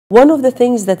One of the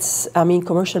things that's,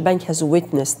 commercial bank has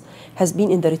witnessed has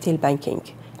been in the retail banking.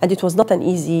 And it was not an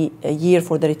easy year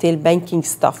for the retail banking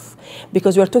stuff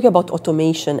because we are talking about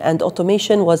automation, and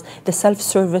automation was the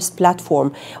self-service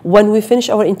platform. When we finish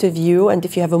our interview, and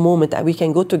if you have a moment, we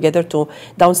can go together to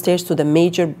downstairs to the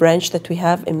major branch that we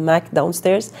have in MAC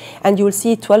downstairs, and you will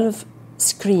see 12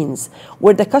 screens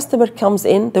where the customer comes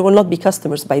in. There will not be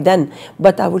customers by then,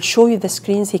 but I will show you the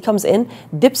screens. He comes in,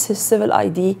 dips his civil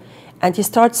ID, and he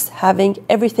starts having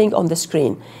everything on the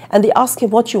screen. And they ask him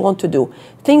what you want to do.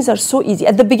 Things are so easy.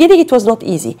 At the beginning, it was not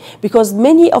easy because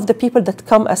many of the people that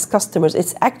come as customers,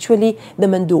 it's actually the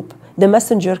mandoob, the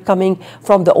messenger coming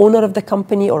from the owner of the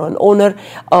company or an owner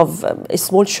of a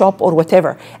small shop or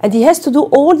whatever. And he has to do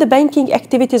all the banking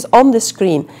activities on the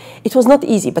screen. It was not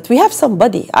easy, but we have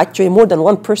somebody, actually more than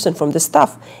one person from the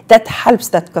staff, that helps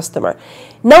that customer.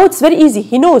 Now it's very easy.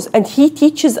 He knows, and he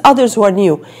teaches others who are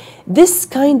new. This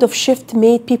kind of shift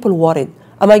made people worried.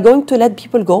 Am I going to let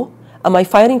people go? Am I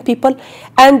firing people?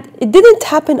 And it didn't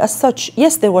happen as such.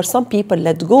 Yes, there were some people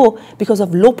let go because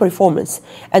of low performance,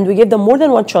 and we gave them more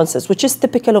than one chances, which is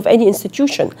typical of any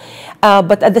institution.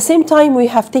 But at the same time, we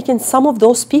have taken some of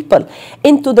those people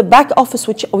into the back office,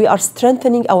 which we are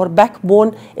strengthening our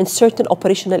backbone in certain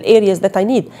operational areas that I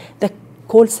need. The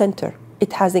call center.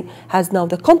 It has now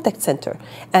the contact center,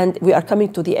 and we are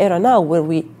coming to the era now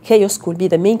where kiosk will be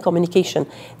the main communication.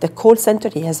 The call center,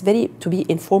 he has to be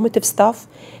informative staff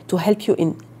to help you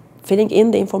in filling in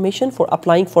the information for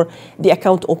applying for the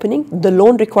account opening, the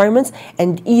loan requirements,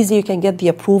 and easy you can get the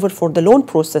approval for the loan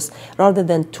process. Rather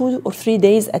than 2 or 3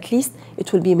 days at least,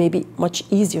 it will be maybe much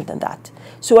easier than that.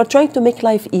 So we're trying to make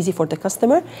life easy for the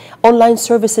customer. Online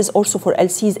services also for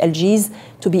LCs, LGs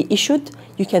to be issued.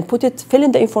 You can fill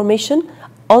in the information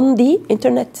on the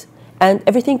internet, and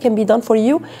everything can be done for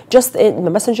you. Just the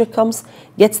messenger comes,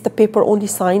 gets the paper only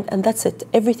signed, and that's it.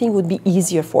 Everything would be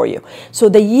easier for you. So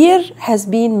the year has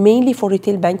been mainly for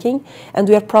retail banking, and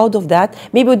we are proud of that.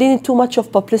 Maybe we didn't too much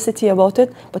of publicity about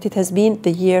it, but it has been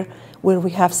the year where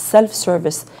we have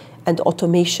self-service and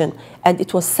automation, and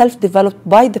it was self-developed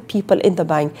by the people in the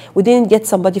bank. We didn't get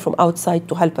somebody from outside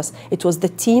to help us. It was the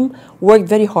team worked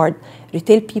very hard.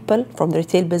 Retail people from the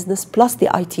retail business plus the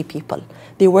IT people.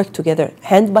 They worked together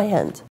hand by hand.